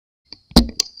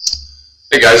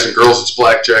Hey guys and girls, it's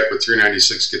Blackjack with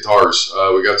 396 Guitars.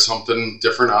 We got something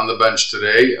different on the bench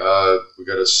today. We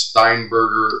got a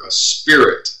Steinberger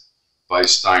Spirit by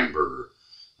Steinberger.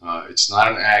 It's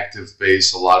not an active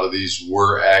bass. A lot of these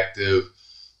were active.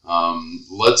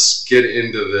 Let's get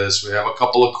into this. We have a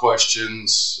couple of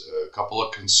questions, a couple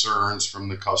of concerns from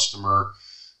the customer.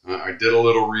 I did a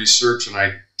little research and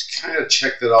I kind of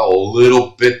checked it out a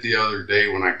little bit the other day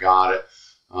when I got it.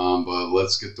 But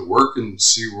let's get to work and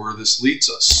see where this leads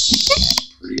us.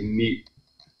 Pretty neat,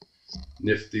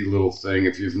 nifty little thing.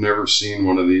 If you've never seen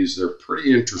one of these, they're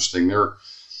pretty interesting. There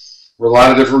were a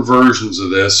lot of different versions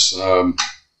of this. One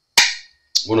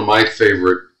of my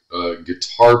favorite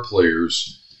guitar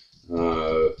players,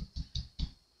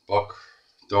 Buck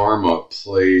Dharma,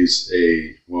 plays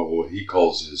what he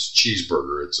calls his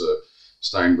cheeseburger. It's a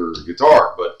Steinberger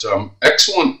guitar, but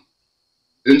excellent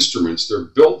instruments. They're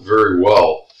built very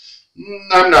well.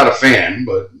 I'm not a fan,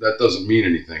 but that doesn't mean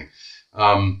anything.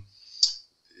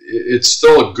 It's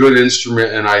still a good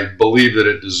instrument, and I believe that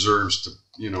it deserves to,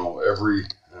 every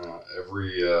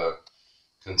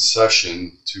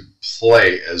concession to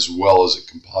play as well as it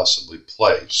can possibly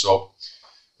play. So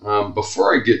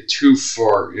before I get too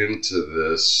far into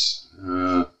this,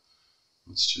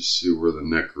 let's just see where the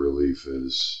neck relief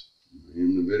is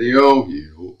in the video.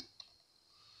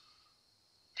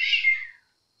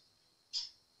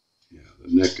 Yeah,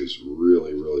 the neck is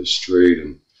really, really straight,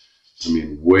 and I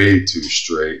mean way too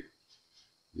straight.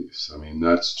 I mean,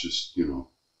 that's just, no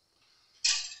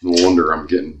wonder I'm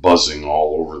getting buzzing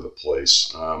all over the place.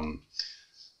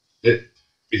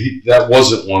 That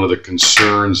wasn't one of the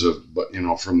concerns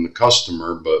from the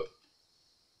customer, but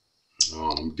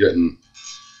I'm getting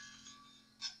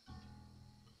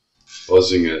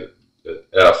buzzing at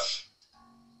F,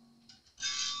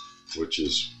 which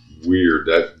is weird.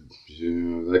 That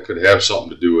could have something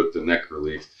to do with the neck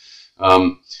relief.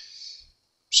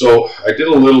 So I did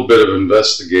a little bit of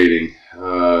investigating.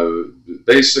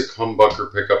 Basic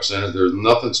humbucker pickups in it. There's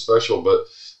nothing special, but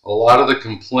a lot of the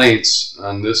complaints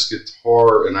on this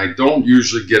guitar, and I don't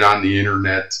usually get on the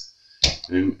internet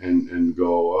and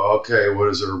go, okay, what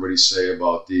does everybody say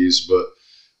about these? But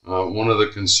one of the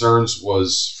concerns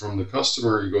was from the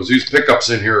customer. He goes, these pickups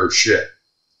in here are shit.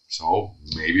 So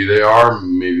maybe they are,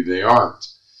 maybe they aren't.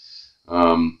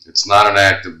 It's not an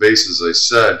active bass, as I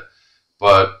said,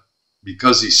 but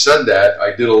because he said that,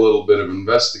 I did a little bit of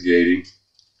investigating,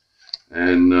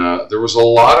 and there was a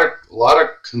lot of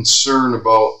concern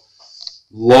about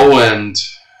low end,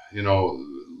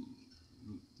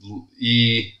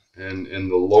 E and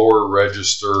the lower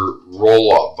register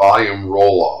roll off, volume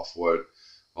roll off, what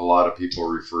a lot of people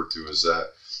refer to as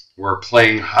that. Where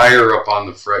playing higher up on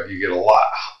the fret, you get a lot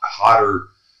hotter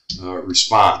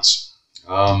response.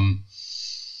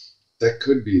 That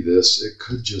could be this. It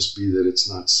could just be that it's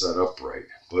not set up right.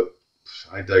 But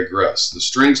I digress. The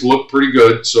strings look pretty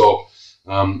good. So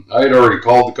I had already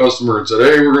called the customer and said,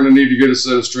 hey, we're going to need to get a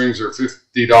set of strings. They're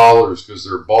 $50 because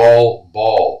they're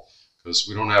ball, because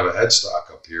we don't have a headstock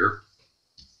up here.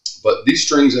 But these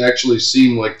strings actually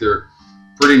seem like they're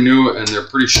pretty new and they're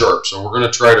pretty sharp. So we're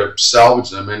going to try to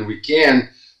salvage them, and we can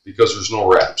because there's no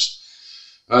wraps.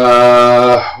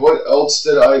 What else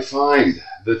did I find?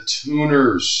 The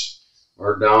tuners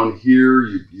are down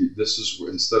here. This is,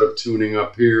 instead of tuning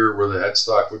up here where the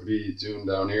headstock would be, you tune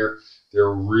down here. They're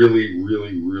really,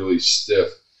 really, really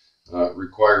stiff.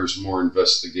 Requires more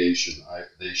investigation.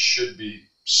 They should be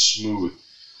smooth.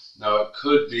 Now it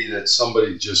could be that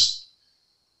somebody just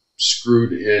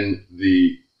screwed in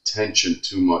the tension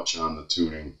too much on the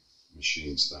tuning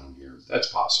machines down here. That's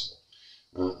possible.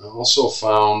 I also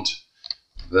found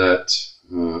that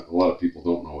a lot of people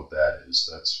don't know what that is.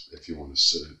 That's if you want to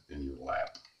sit it in your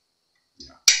lap.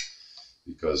 Yeah.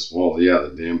 Because, well, yeah,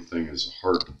 the damn thing is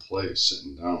hard to play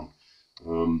sitting down.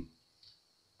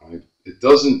 It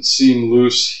doesn't seem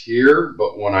loose here,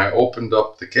 but when I opened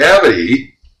up the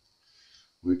cavity,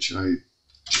 which I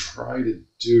try to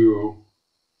do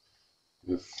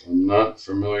if I'm not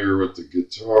familiar with the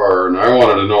guitar, and I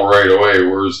wanted to know right away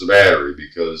where's the battery,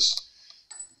 because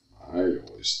I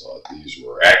always thought these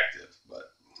were active,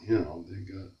 but they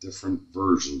got different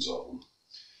versions of them.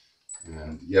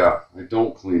 And yeah, I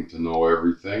don't claim to know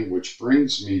everything, which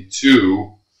brings me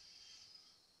to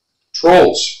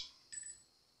trolls.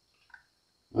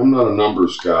 I'm not a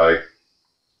numbers guy,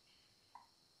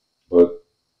 but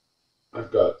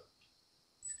I've got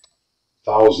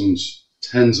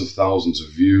tens of thousands of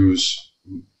views.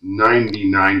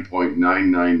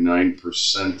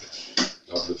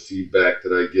 99.999% of the feedback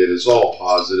that I get is all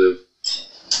positive.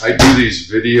 I do these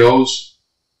videos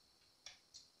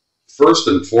first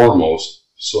and foremost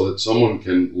so that someone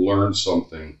can learn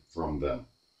something from them.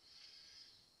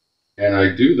 And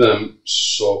I do them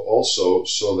also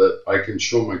so that I can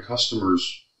show my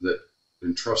customers that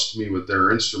entrust me with their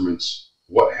instruments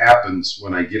what happens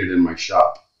when I get it in my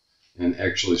shop and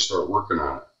actually start working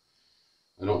on it.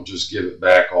 I don't just give it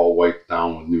back all wiped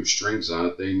down with new strings on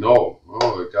it. They know,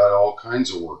 oh, it got all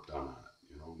kinds of work done on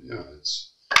it. You know, yeah,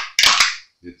 it's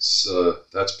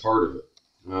that's part of it.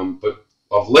 But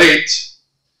of late,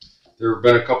 there have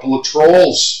been a couple of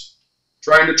trolls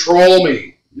trying to troll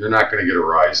me. You're not going to get a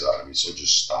rise out of me, so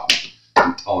just stop.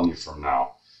 I'm telling you from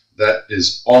now. That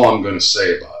is all I'm going to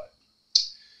say about it.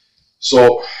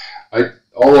 So,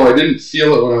 although I didn't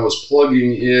feel it when I was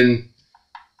plugging in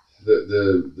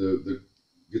the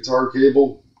guitar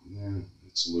cable, yeah,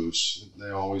 it's loose. They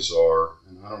always are.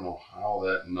 And I don't know how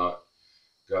that nut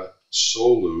got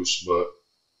so loose, but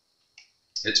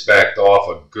it's backed off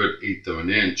a good 1/8 of an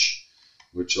inch,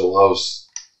 which allows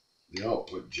the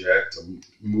output jack to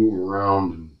move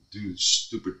around and do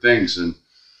stupid things. And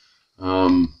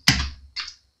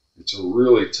it's a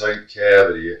really tight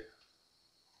cavity,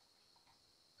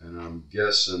 and I'm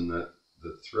guessing that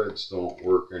the threads don't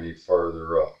work any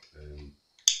farther up. And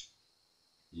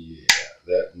yeah,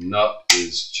 that nut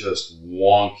is just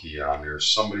wonky on there.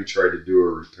 Somebody tried to do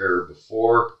a repair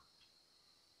before,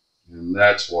 and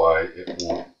that's why it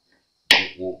won't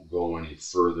go any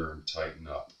further and tighten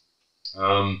up.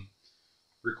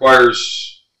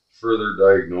 Requires further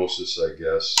diagnosis, I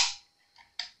guess.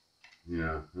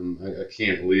 Yeah, and I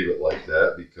can't leave it like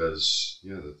that because,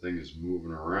 yeah, the thing is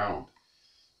moving around.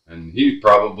 And he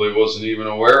probably wasn't even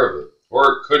aware of it.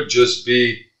 Or it could just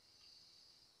be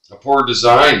a poor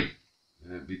design,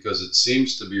 because it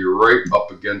seems to be right up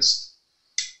against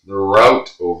the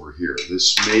route over here.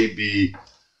 This may be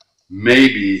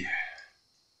maybe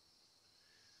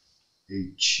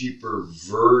a cheaper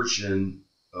version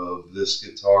of this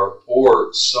guitar,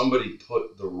 or somebody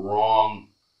put the wrong,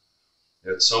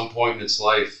 at some point in its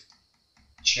life,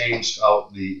 changed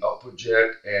out the output jack,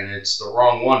 and it's the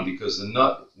wrong one because the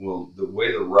nut will, the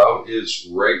way the route is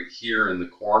right here in the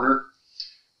corner,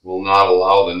 will not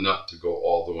allow the nut to go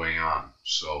all the way on.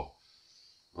 So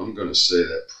I'm going to say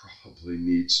that probably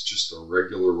needs just a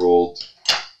regular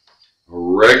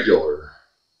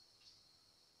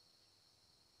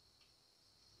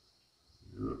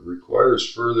it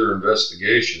requires further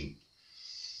investigation.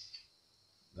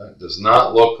 That does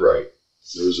not look right.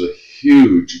 There's a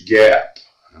huge gap,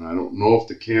 and I don't know if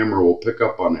the camera will pick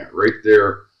up on that right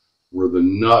there where the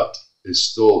nut is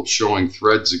still showing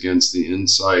threads against the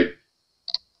inside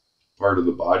part of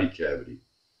the body cavity.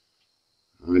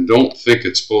 I don't think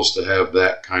it's supposed to have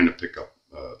that kind of pickup,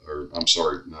 or I'm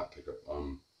sorry, not pickup,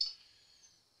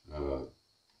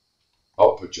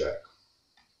 output jack.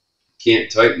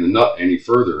 Can't tighten the nut any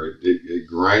further. It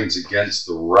grinds against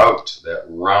the route, that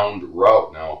round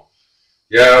route. Now,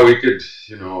 yeah, we could,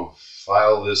 you know,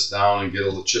 file this down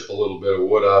and chip a little bit of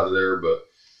wood out of there, but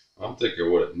I'm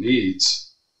thinking what it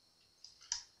needs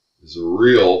is a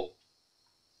real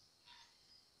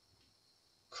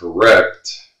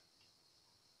correct.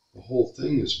 The whole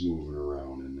thing is moving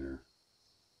around in there.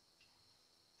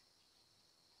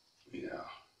 Yeah.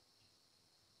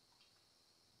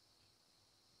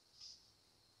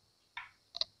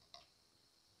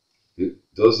 It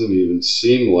doesn't even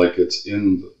seem like it's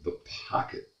in the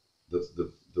pocket,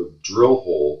 the drill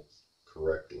hole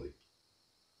correctly.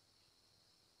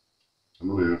 I'm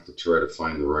going to have to try to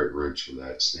find the right wrench for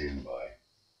that. Stand by.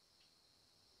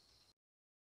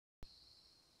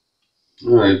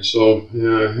 Alright, so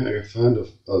yeah, I found a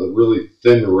really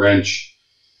thin wrench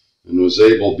and was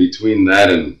able, between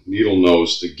that and needle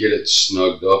nose, to get it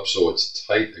snugged up so it's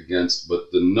tight against,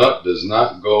 but the nut does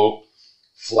not go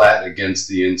flat against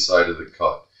the inside of the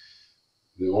cut.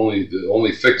 The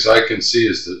only fix I can see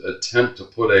is to attempt to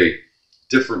put a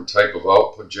different type of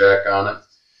output jack on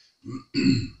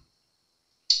it,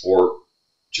 or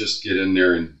just get in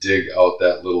there and dig out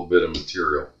that little bit of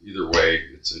material. Either way,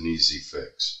 it's an easy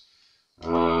fix.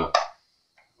 All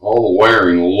the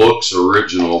wiring looks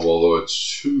original, although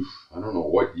it's, I don't know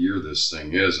what year this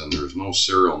thing is, and there's no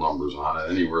serial numbers on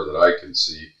it anywhere that I can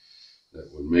see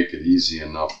that would make it easy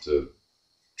enough to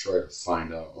try to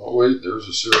find out. Oh wait, there's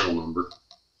a serial number.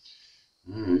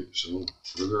 Alright, so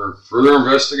further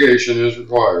investigation is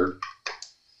required.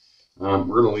 We're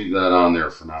going to leave that on there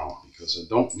for now because I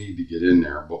don't need to get in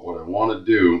there, but what I want to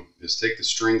do is take the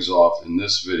strings off in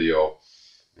this video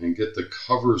and get the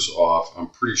covers off. I'm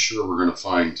pretty sure we're going to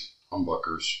find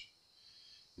humbuckers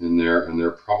in there, and they're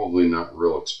probably not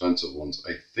real expensive ones.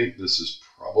 I think this is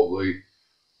probably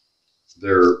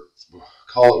their,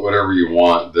 call it whatever you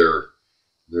want, their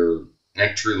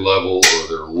entry level or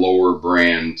their lower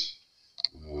brand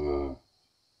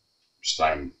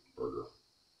Steinberger.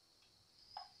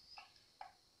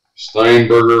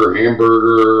 Steinberger,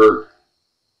 Hamburger,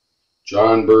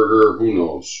 John Burger, who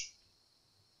knows?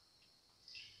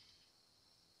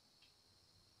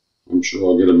 I'm sure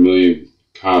I'll get a million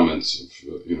comments of,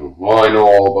 you know, well, I know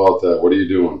all about that. What are you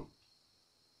doing?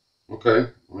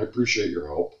 Okay, well, I appreciate your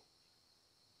help.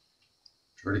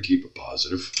 Try to keep it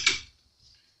positive.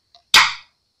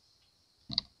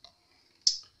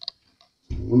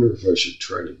 I wonder if I should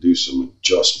try to do some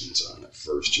adjustments on it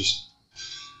first.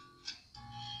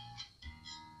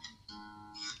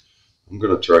 I'm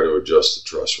going to try to adjust the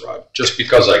truss rod just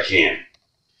because I can.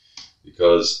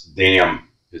 Because, damn,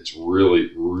 it's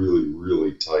really, really,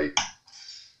 really tight.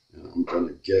 And I'm going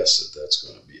to guess that that's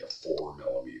going to be a 4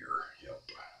 millimeter. Yep.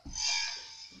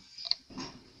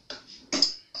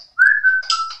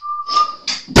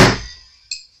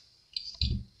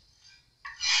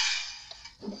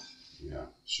 Yeah,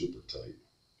 super tight.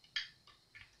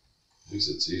 At least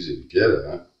it's easy to get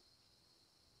at.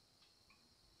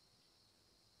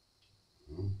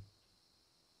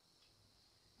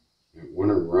 It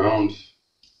went around.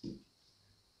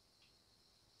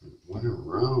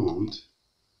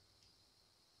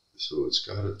 So it's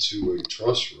got a two-way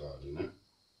truss rod in it.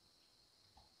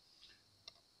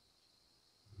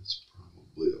 That's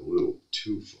probably a little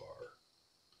too far.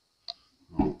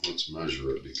 Well, let's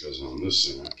measure it because on this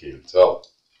thing I can't tell.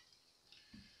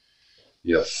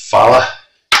 You follow?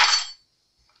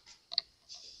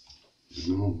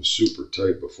 You know, it was super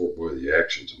tight before. Boy, the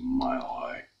action's a mile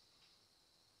high.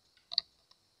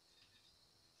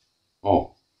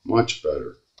 Oh, much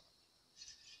better.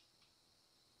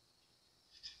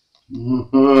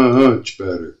 Much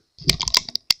better.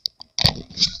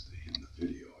 Stay in the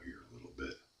video here a little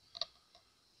bit.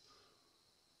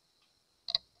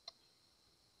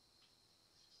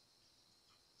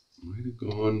 Might have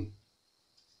gone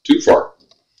too far.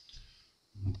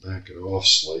 I'll back it off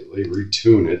slightly,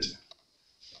 retune it,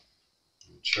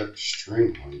 and check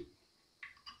string height.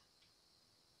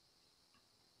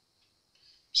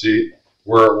 See,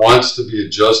 where it wants to be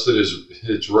adjusted is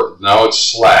now it's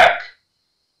slack.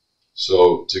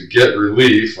 So to get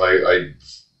relief, I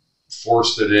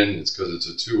forced it in. It's because it's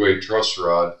a two-way truss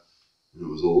rod, and it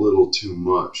was a little too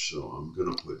much. So I'm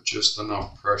going to put just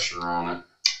enough pressure on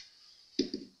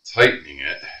it, tightening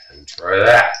it, and try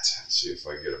that and see if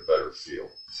I get a better feel.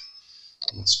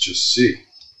 Let's just see.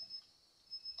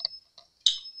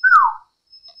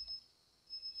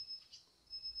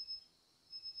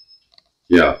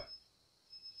 Yeah.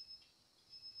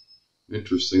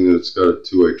 Interesting that it's got a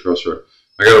two-way truss rod.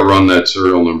 I got to run that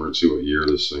serial number and see what year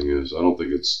this thing is. I don't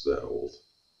think it's that old.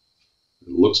 It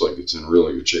looks like it's in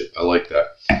really good shape. I like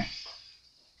that.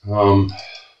 Let me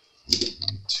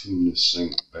tune this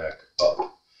thing back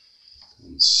up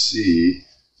and see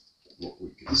what we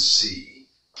can see.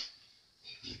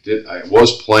 I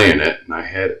was playing it and I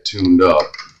had it tuned up.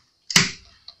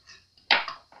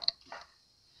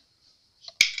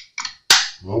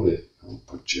 Well, the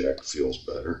output jack feels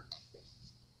better.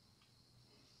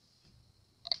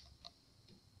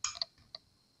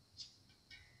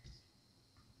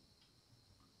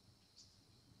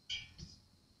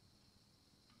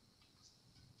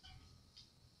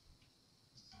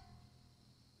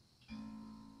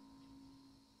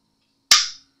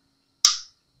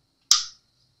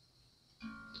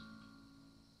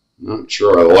 Not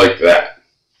sure I like that.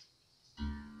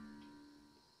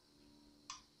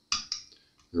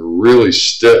 They're really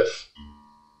stiff.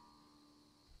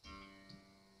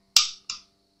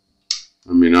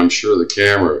 I mean, I'm sure the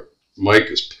camera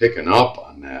mic is picking up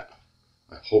on that.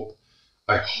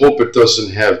 I hope it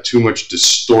doesn't have too much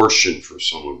distortion for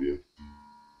some of you.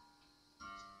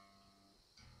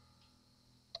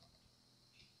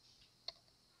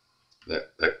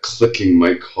 That clicking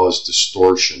might cause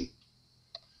distortion.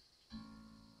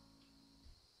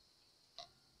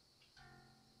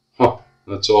 Huh,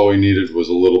 that's all we needed was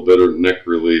a little bit of neck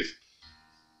relief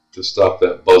to stop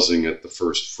that buzzing at the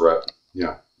first fret.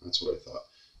 Yeah, that's what I thought.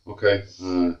 Okay,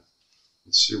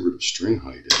 let's see where the string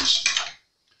height is.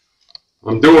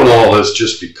 I'm doing all this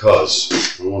just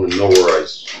because I want to know where I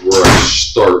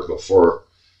start before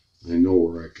I know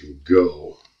where I can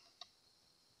go.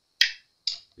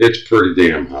 It's pretty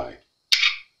damn high.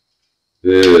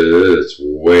 It's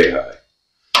way high.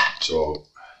 So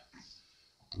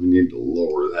we need to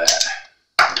lower that.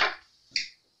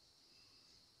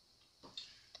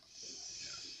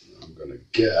 I'm going to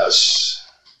guess.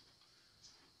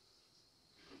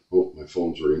 Oh, my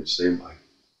phone's ringing. Stand by.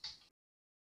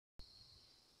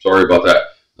 Sorry about that.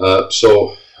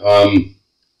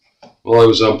 while I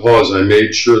was on pause, I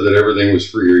made sure that everything was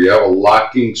free here. You have a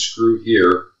locking screw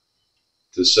here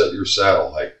to set your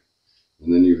saddle height.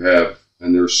 And then you have,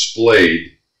 and they're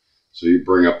splayed, so you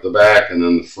bring up the back and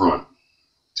then the front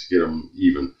to get them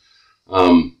even.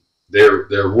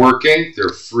 They're working, they're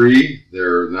free,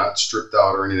 they're not stripped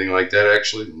out or anything like that.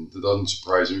 Actually, it doesn't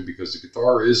surprise me because the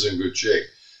guitar is in good shape.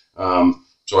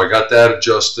 So I got that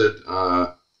adjusted,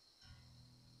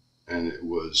 and it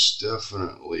was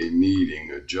definitely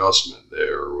needing adjustment.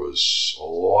 There was a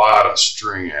lot of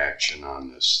string action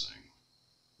on this thing,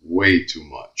 way too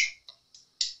much.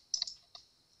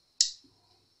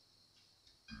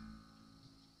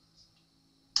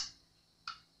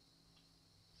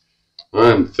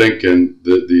 I'm thinking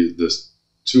that this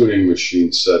tuning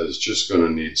machine set is just going to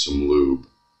need some lube.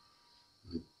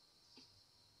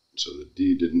 So the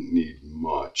D didn't need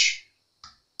much.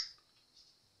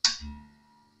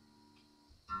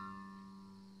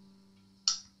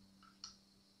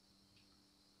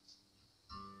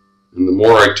 And the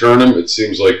more I turn them, it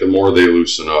seems like the more they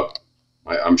loosen up.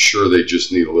 I'm sure they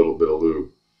just need a little bit of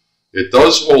lube. It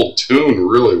does hold tune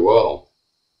really well.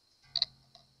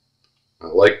 I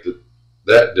like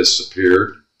that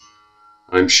disappeared.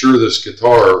 I'm sure this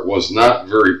guitar was not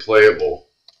very playable.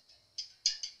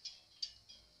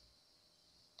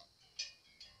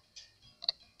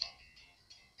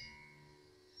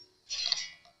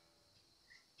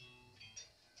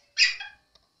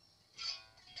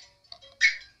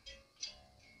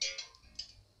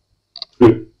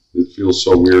 It feels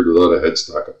so weird without a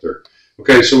headstock up there.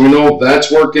 Okay, so we know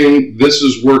that's working. This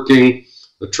is working.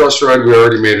 The truss rod, we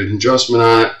already made an adjustment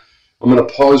on it. I'm going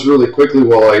to pause really quickly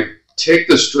while I take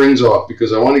the strings off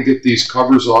because I want to get these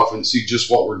covers off and see just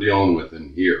what we're dealing with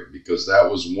in here, because that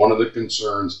was one of the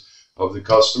concerns of the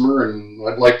customer, and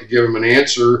I'd like to give them an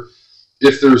answer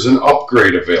if there's an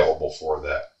upgrade available for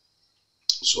that.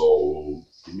 So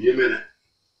give me a minute.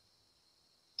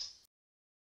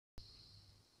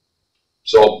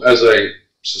 So as I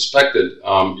suspected,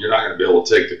 you're not going to be able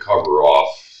to take the cover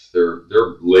off. They're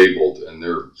labeled and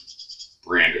they're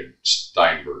branded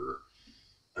Steinberger.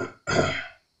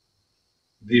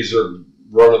 These are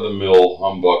run-of-the-mill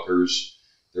humbuckers.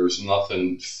 There's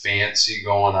nothing fancy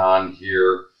going on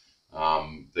here.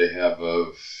 They have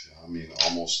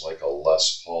almost like a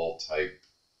Les Paul type,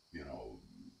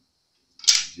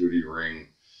 beauty ring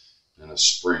and a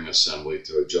spring assembly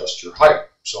to adjust your height.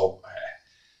 So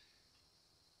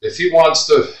if he wants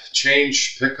to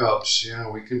change pickups, yeah,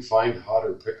 we can find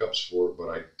hotter pickups for it, but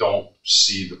I don't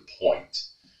see the point.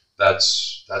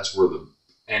 That's where the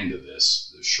end of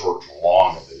this, the short and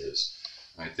long of it is.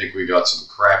 I think we got some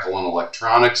crackling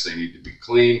electronics. They need to be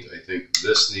cleaned. I think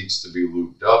this needs to be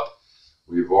lubed up.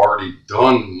 We've already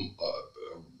done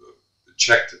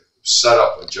checked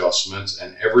setup adjustments,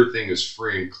 and everything is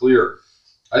free and clear.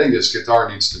 I think this guitar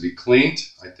needs to be cleaned.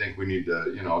 I think we need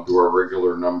to, do our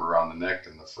regular number on the neck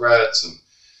and the frets and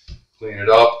clean it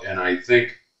up. And I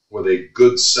think with a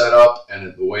good setup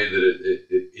and the way that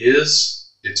it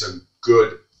is, it's a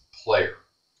good player.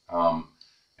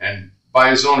 And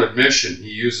by his own admission, he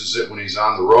uses it when he's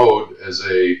on the road as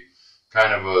a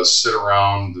kind of a sit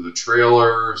around the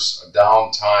trailers, a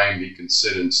downtime. He can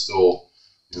sit and still,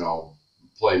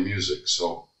 play music.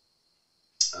 So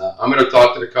I'm going to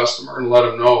talk to the customer and let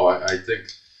him know. I think,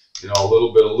 a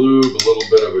little bit of lube, a little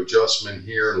bit of adjustment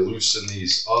here and loosen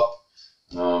these up.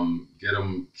 Get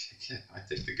them. I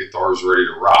think the guitar is ready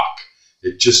to rock.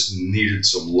 It just needed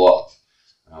some love.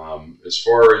 As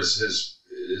far as his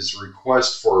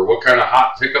request for what kind of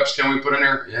hot pickups can we put in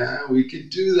there, yeah, we could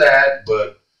do that,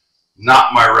 but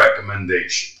not my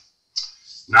recommendation.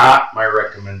 Not my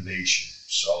recommendation.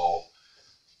 So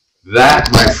that,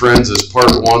 my friends, is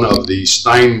part one of the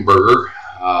Steinberger.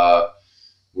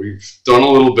 We've done a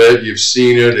little bit. You've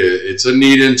seen it. It's a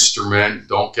neat instrument.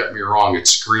 Don't get me wrong. It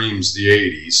screams the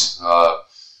 80s.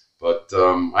 But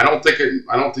I don't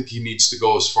think he needs to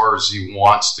go as far as he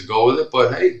wants to go with it.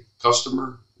 But hey,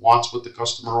 customer wants what the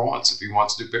customer wants. If he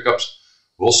wants to do pickups,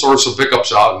 we'll source some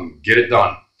pickups out and get it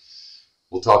done.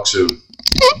 We'll talk soon.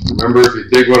 Remember, if you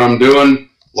dig what I'm doing,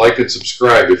 like and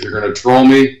subscribe. If you're going to troll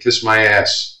me, kiss my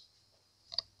ass.